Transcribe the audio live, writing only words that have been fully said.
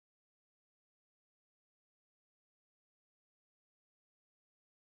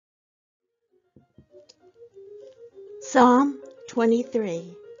Psalm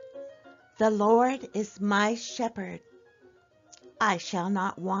 23. The Lord is my shepherd, I shall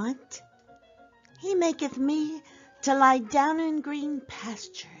not want. He maketh me to lie down in green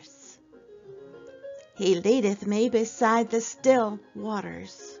pastures. He leadeth me beside the still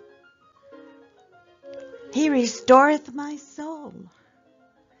waters. He restoreth my soul.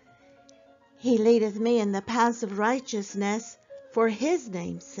 He leadeth me in the paths of righteousness for his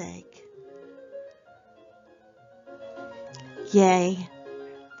name's sake. Yea,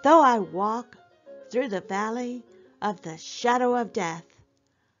 though I walk through the valley of the shadow of death,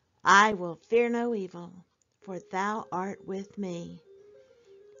 I will fear no evil, for thou art with me.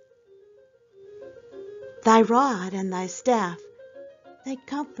 Thy rod and thy staff, they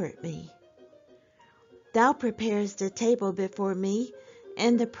comfort me. Thou preparest a table before me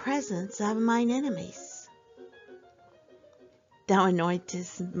in the presence of mine enemies. Thou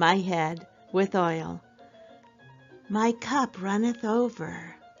anointest my head with oil. My cup runneth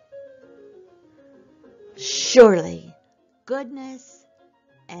over. Surely goodness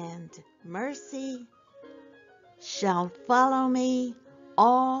and mercy shall follow me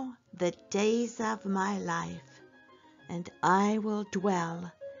all the days of my life, and I will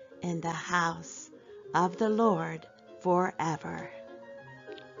dwell in the house of the Lord forever.